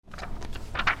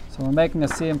So we're making a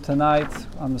Siyum tonight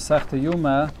on Mesech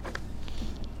Yuma,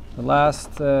 the last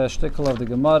shtickle of the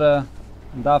Gemara,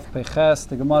 and Daf Peches.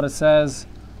 The Gemara says,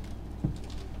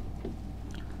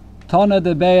 Tana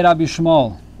debei Rabbi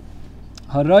Shmuel,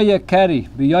 Haraya keri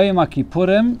b'yoyim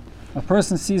HaKippurim, a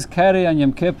person sees keri on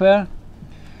Yom Kippur,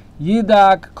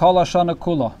 Yidag kol hashana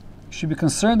kula. You should be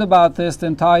concerned about this the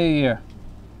entire year.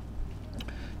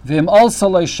 V'im also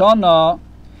leishana,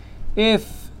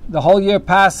 if the whole year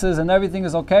passes and everything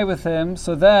is okay with him,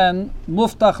 so then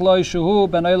muftach lo yishuhu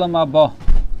ben olam haba.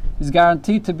 He's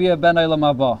guaranteed to be a ben olam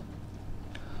haba.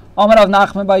 Amar Rav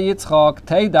Nachman by Yitzchak,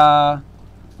 Teida,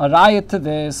 a riot to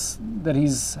this, that he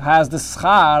has the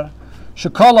schar,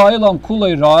 shekol ha'olam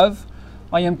kulei rav.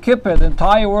 On Yom Kippur, the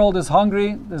entire world is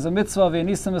hungry. There's a mitzvah of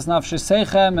Yenissim es nafshei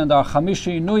seichem, and there are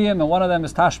chamishi inuyim, and one of them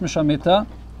is tashmish hamita.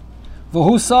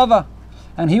 V'hu sava,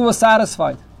 and he was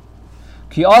satisfied.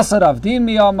 Ki Oster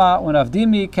Avdimi Yoma, when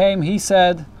Avdimi came, he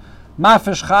said,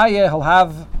 Mafesh Chaye, he'll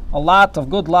have a lot of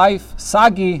good life,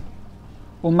 Sagi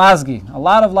Umazgi, a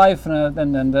lot of life, and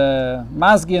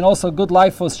Mazgi, and also good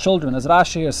life for his children. As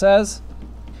Rashi here says,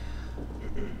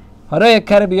 Harei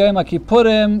keri b'yoyim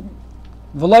HaKippurim,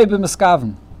 v'loi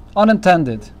b'miskaven,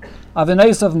 unintended.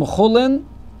 Avineis of Mechulin,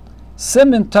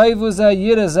 Simin Toivu ze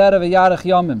yire zere v'yarech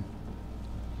yomim.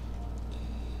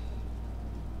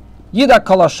 Yidak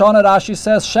kol hashana, Rashi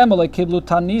says, Shemele kiblu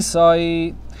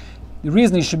tanisai. The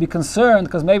reason he should be concerned,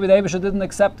 because maybe the Eibusha didn't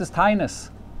accept his tainus.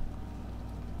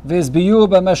 V'ez biyu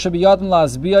b'meshe b'yadin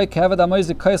la'azbiyai keved amoiz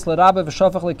l'kois l'rabbe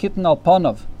v'shofach l'kitten al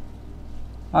ponov.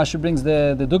 Rashi brings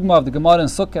the dugma of the Gemara in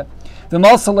Sukkah.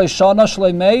 V'malsa le'shana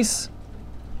shlei meis.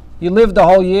 He lived the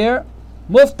whole year.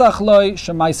 Muftach loy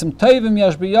shemaisim tovim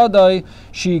yesh b'yadai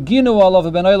she'yiginu olav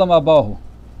v'ben olam habahu.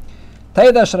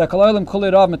 Teida shrekalolim kuli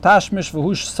rav metashmish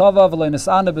v'hush sava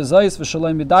v'leinisane bezois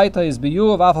v'shalom midaita is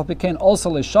biyu v'afal pikein also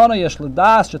leishana yesh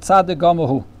l'das shetzadek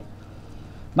gamuhu.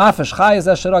 Mafesh chay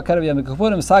zeh shera kerev yom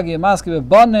kippurim sagi yemaski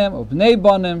v'bonim u'bnei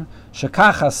bonim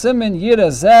shekacha simin yire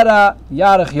zera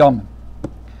yarech yomim.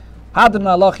 Hadron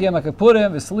alach yom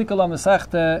kippurim v'slikala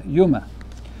Meseches Yuma.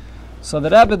 So the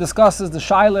Rebbe discusses the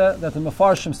shaila that the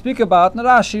Mefarshim speak about, and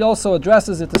Rashi also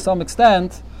addresses it to some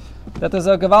extent, that there's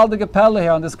a gewaldige pelle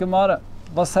here on this Gemara.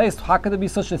 Was heißt, how could there be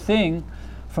such a thing,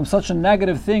 from such a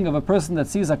negative thing of a person that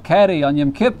sees a keri on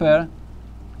Yom Kippur,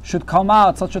 should come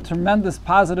out such a tremendous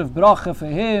positive bracha for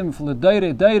him, for the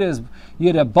deires,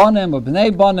 yire bonim, or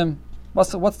bnei bonim.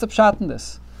 What's the pshat in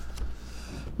this?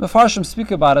 Mefarshim speak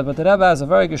about it, but the Rebbe has a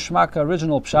very geschmack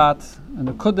original pshat, and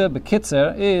the kudah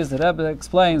bekitzer is, the Rebbe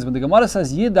explains, when the Gemara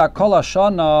says Yidak kol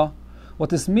hashana, what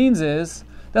this means is,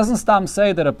 doesn't Stam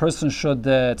say that a person should,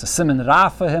 it's a siman ra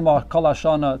for him or kol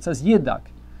hashana. It says yidag.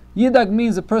 Yidag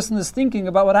means a person is thinking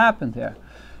about what happened here.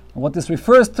 And what this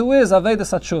refers to is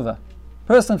avedas hatshuva.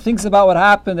 Person thinks about what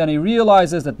happened and he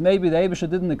realizes that maybe the Eibusha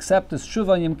didn't accept his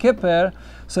tshuva in Yom Kippur,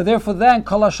 so therefore then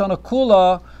kol hashana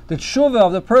kula, the tshuva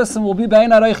of the person will be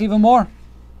bein hareich even more.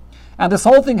 And this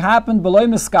whole thing happened below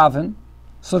miskaven,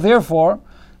 so therefore,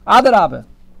 adarabeh,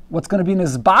 what's going to be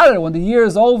nizbarer when the year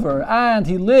is over and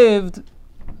he lived,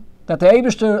 that the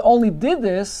Eibusha only did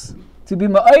this to be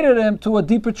ma'ayir him to a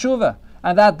deeper tshuva,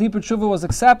 and that deeper tshuva was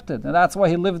accepted, and that's why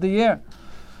he lived the year.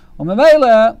 You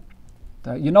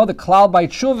know the klal by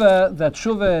tshuva, that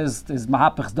tshuva is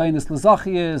mahapich dainis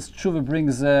l'zachiyis, tshuva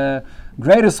brings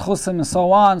greatest chusim and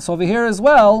so on. So over here as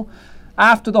well,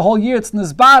 after the whole year it's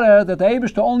nizbarer that the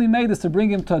Eibusha only made this to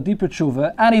bring him to a deeper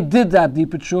tshuva, and he did that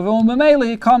deeper tshuva. And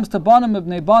he comes to bonim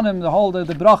ibnei bonim, the whole the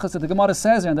brachas that the Gemara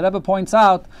says here, and the Rebbe points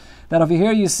out that over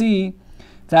here you see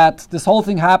that this whole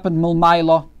thing happened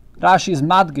milmaila. Rashi is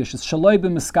madgish, it's shaloi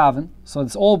b'miskaven, so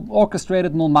it's all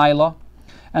orchestrated milmaila.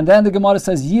 And then the Gemara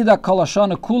says Yida kol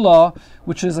hashana kula,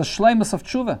 which is a shleimus of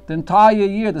tshuva. The entire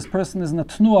year this person is in a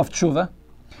tnu of tshuva.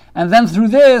 And then through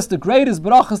this, the greatest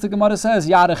brachas, the Gemara says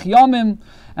yarech yomim,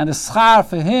 and the schar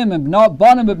for him, and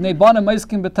bonim ibnei bonim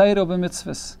meiskim b'teiro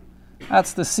b'mitzvahs.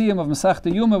 That's the Siyum of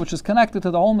Meseches Yuma, which is connected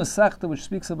to the whole Mesechta, which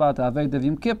speaks about the Aved of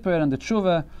Yom Kippur and the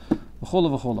Tshuva,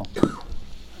 v'chulu v'chulu.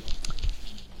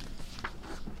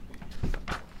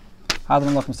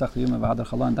 Hadron lach Meseches Yuma, v'hadar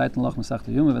chalon, daitan lach Meseches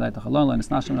Yuma, v'daitan chalon, lo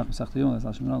nisnashim lach Meseches Yuma,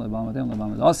 v'nisnashim lach Meseches Yuma,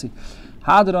 v'bam adasi.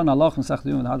 Hadron lach Meseches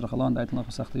Yuma, v'hadar chalon, daitan lach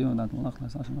Meseches Yuma, v'daitan lach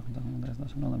Meseches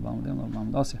Yuma,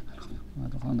 v'bam adasi.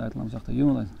 Hadron chalon, daitan lach Meseches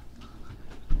Yuma,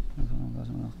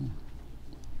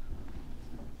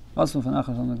 was von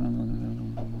nachher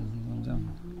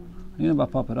hier bei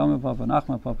Papa Ram, Papa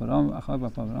Nachma, Papa Ram, Achai bei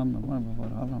Papa Ram, Papa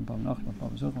Ram, Papa Nachma,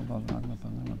 Papa Zurch, Papa Nachma,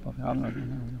 Papa Ram.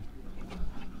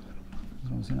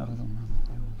 So sind nachher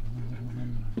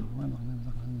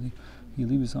hier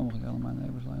liebe Sachen alle meine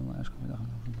Eberlein, Aschke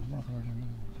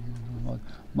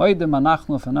Moidem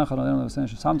anachnu v'nachar alenu v'sein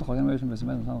shesamtu chagim v'yishim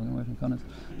v'semedim samtu chagim v'yishim kanes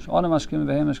she'onu mashkim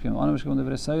v'hem mashkim onu mashkim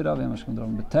d'vrei seira v'hem mashkim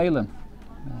d'rom b'teilem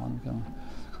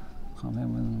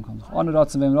onu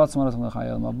ratzen v'hem ratzen v'hem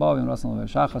chayel mabba v'hem ratzen v'hem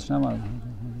shachas shnema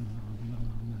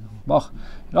bach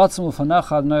ratzen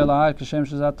v'fanachad noy lahar kishem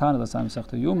shezat tana l'sayim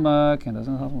Mesech Yuma ken das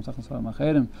nachas Mesech Svarim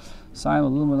acherim sayim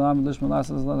l'lum l'lam l'lish m'las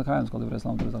l'zad l'kayim skol d'vrei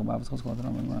islam d'vrei zagbav skol skol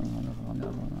d'ram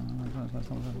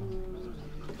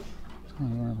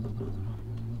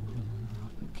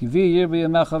Kivi yirbi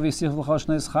yemecha v'yisich v'cha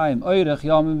shneis chayim oirech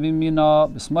yamim v'mina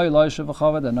b'smoi loishe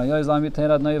v'chaved and noyo izlam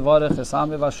yiterad noyo varech esam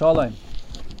v'shalayim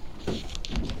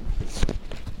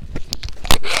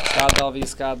Skada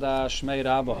v'skada shmei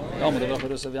rabba Yom d'vrach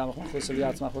v'rusav yamach v'chusav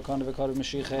yatzmach v'kane v'karev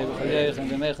m'shichei v'chayeichem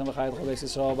v'mechem v'chayet chodeis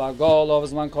Yisrael ba'gol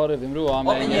ovzman karev v'imru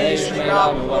amen Yehei shmei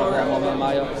rabba v'varach amen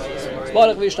maya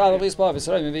Sparach v'ishtav v'ispav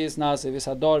v'israim v'is nasi v'is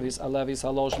hadar v'is alev v'is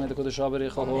halosh mei d'kodesh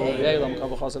ha'berich ha'hor v'yelam ka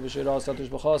v'chasa v'shira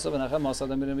statush b'chasa v'nechem masad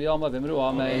amirim yoma v'imru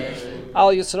amen Al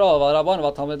Yisrael v'arabban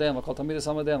v'talmidim v'kol talmidis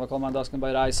hamidim v'kol mandaskin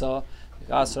bei Raisa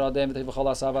Asra dem mit bchol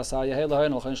asav asa yehel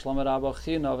hayn lchen shlom rabba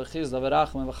khina v'chizda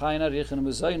v'rachm v'chayna rikhin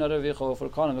mezayna revich for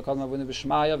kan v'kol mavun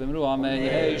b'shmaya v'imru amen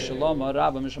yehei shalom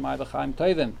rabba mishmay v'chaim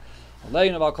tovim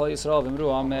aleinu v'kol Yisrael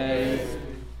v'imru amen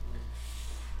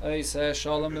Ey say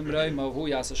shalom b'mrei ma hu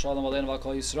yas shalom aleinu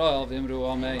v'kol Yisrael v'imru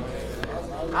amen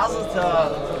MAZAL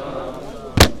TOV